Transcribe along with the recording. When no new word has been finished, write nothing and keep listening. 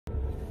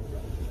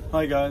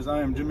Hi guys,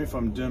 I am Jimmy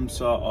from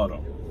Dimsaw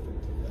Auto.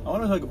 I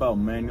want to talk about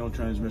manual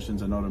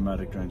transmissions and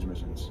automatic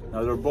transmissions.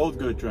 Now they're both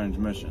good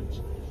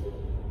transmissions,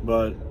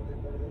 but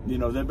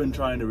they've been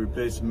trying to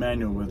replace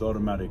manual with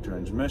automatic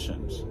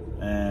transmissions,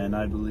 and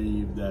I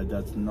believe that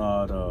that's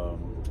not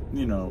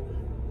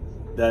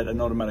that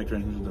an automatic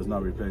transmission does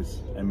not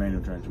replace a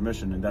manual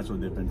transmission, and that's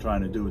what they've been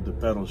trying to do with the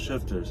pedal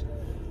shifters.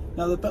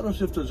 Now the pedal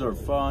shifters are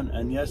fun,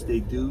 and yes,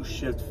 they do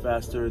shift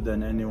faster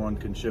than anyone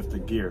can shift a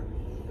gear.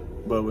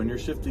 But when you're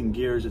shifting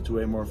gears, it's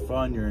way more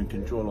fun. You're in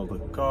control of the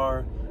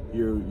car.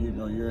 You're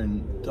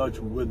in touch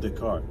with the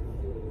car.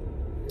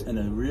 And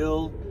a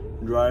real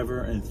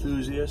driver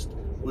enthusiast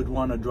would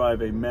want to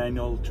drive a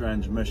manual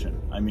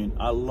transmission. I mean,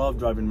 I love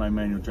driving my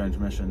manual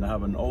transmission. I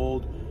have an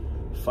old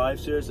 5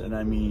 Series, and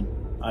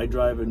I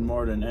drive it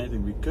more than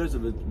anything because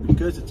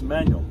it's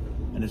manual,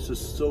 and it's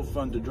just so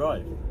fun to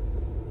drive.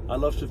 I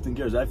love shifting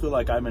gears. I feel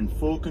like I'm in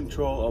full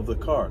control of the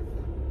car.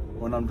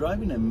 When I'm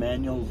driving a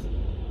manual,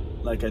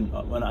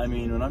 when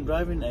I'm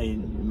driving a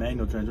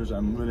manual transmission,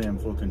 I'm really in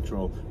full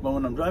control. But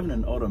when I'm driving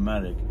an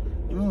automatic,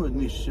 even with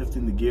me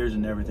shifting the gears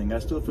and everything, I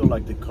still feel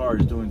like the car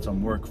is doing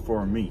some work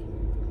for me.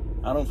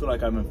 I don't feel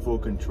like I'm in full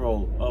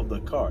control of the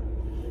car.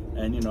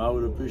 And I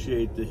would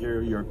appreciate to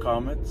hear your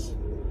comments,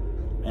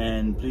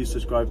 and please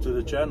subscribe to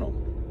the channel.